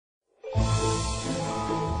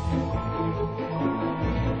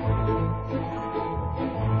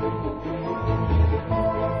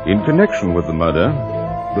In connection with the murder,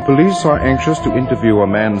 the police are anxious to interview a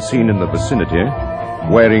man seen in the vicinity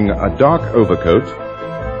wearing a dark overcoat,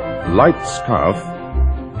 light scarf,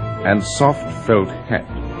 and soft felt hat.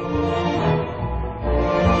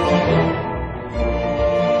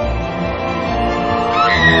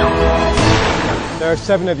 There are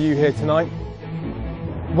 7 of you here tonight.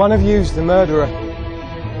 One of you's the murderer.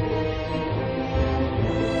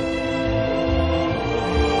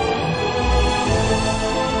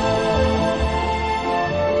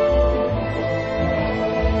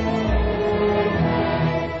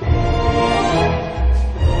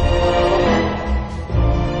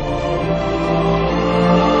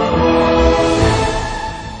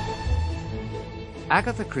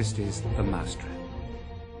 Agatha Christie's The Mousetrap.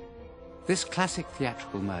 This classic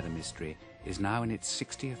theatrical murder mystery is now in its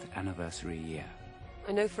 60th anniversary year.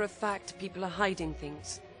 I know for a fact people are hiding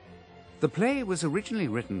things. The play was originally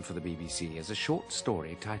written for the BBC as a short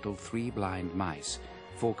story titled 3 Blind Mice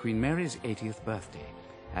for Queen Mary's 80th birthday,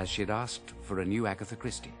 as she had asked for a new Agatha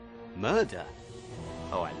Christie. Murder?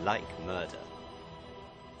 Oh, I like murder.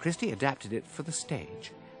 Christie adapted it for the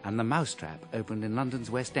stage, and The Mousetrap opened in London's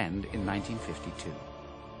West End in 1952.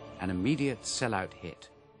 An immediate sellout hit.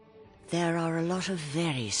 There are a lot of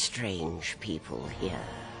very strange people here.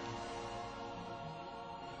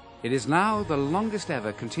 It is now the longest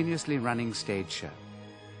ever continuously running stage show,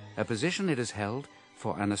 a position it has held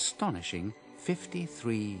for an astonishing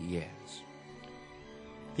 53 years.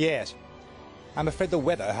 Yes, I'm afraid the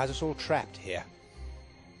weather has us all trapped here.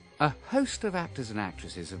 A host of actors and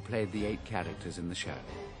actresses have played the 8 characters in the show,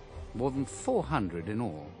 more than 400 in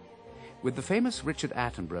all, with the famous Richard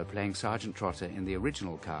Attenborough playing Sergeant Trotter in the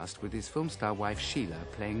original cast, with his film star wife Sheila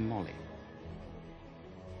playing Molly.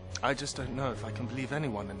 I just don't know if I can believe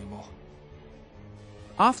anyone anymore.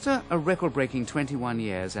 After a record-breaking 21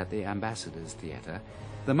 years at the Ambassadors Theatre,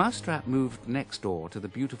 the Mousetrap moved next door to the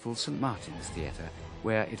beautiful St. Martin's Theatre,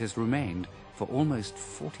 where it has remained for almost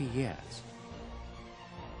 40 years.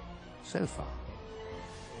 So far.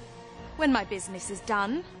 When my business is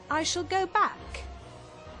done, I shall go back.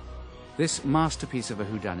 This masterpiece of a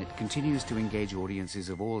whodunit continues to engage audiences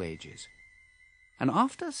of all ages. And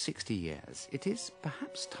after 60 years, it is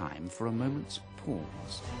perhaps time for a moment's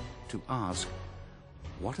pause to ask,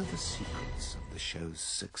 what are the secrets of the show's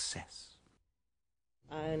success?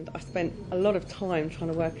 And I spent a lot of time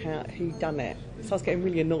trying to work out who done it. So I was getting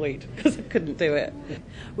really annoyed because I couldn't do it.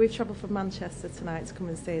 We've travelled from Manchester tonight to come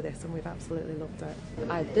and see this, and we've absolutely loved it.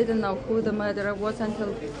 I didn't know who the murderer was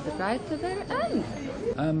until right to the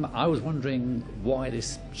end. I was wondering why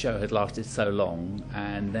this show had lasted so long,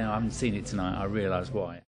 and now I haven't seen it tonight, I realise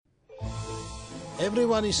why.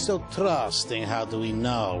 Everyone is so trusting. How do we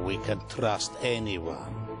know we can trust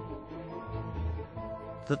anyone?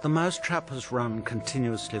 That the Mousetrap has run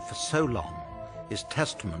continuously for so long is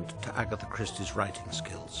testament to Agatha Christie's writing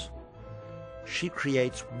skills. She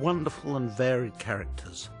creates wonderful and varied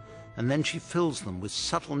characters, and then she fills them with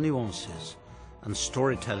subtle nuances and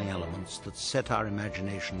storytelling elements that set our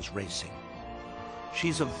imaginations racing.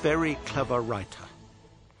 She's a very clever writer.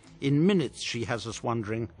 In minutes she has us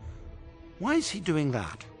wondering, why is he doing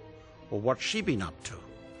that? Or what's she been up to?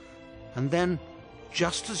 And then,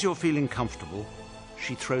 just as you're feeling comfortable,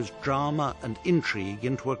 she throws drama and intrigue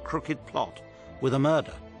into a crooked plot with a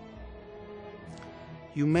murder.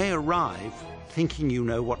 You may arrive thinking you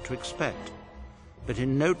know what to expect, but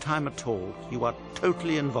in no time at all you are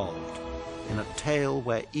totally involved in a tale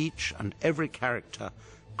where each and every character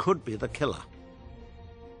could be the killer.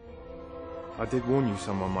 I did warn you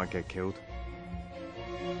someone might get killed.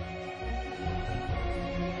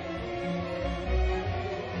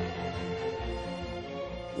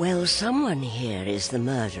 Well, someone here is the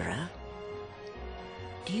murderer.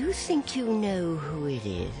 Do you think you know who it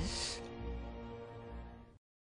is?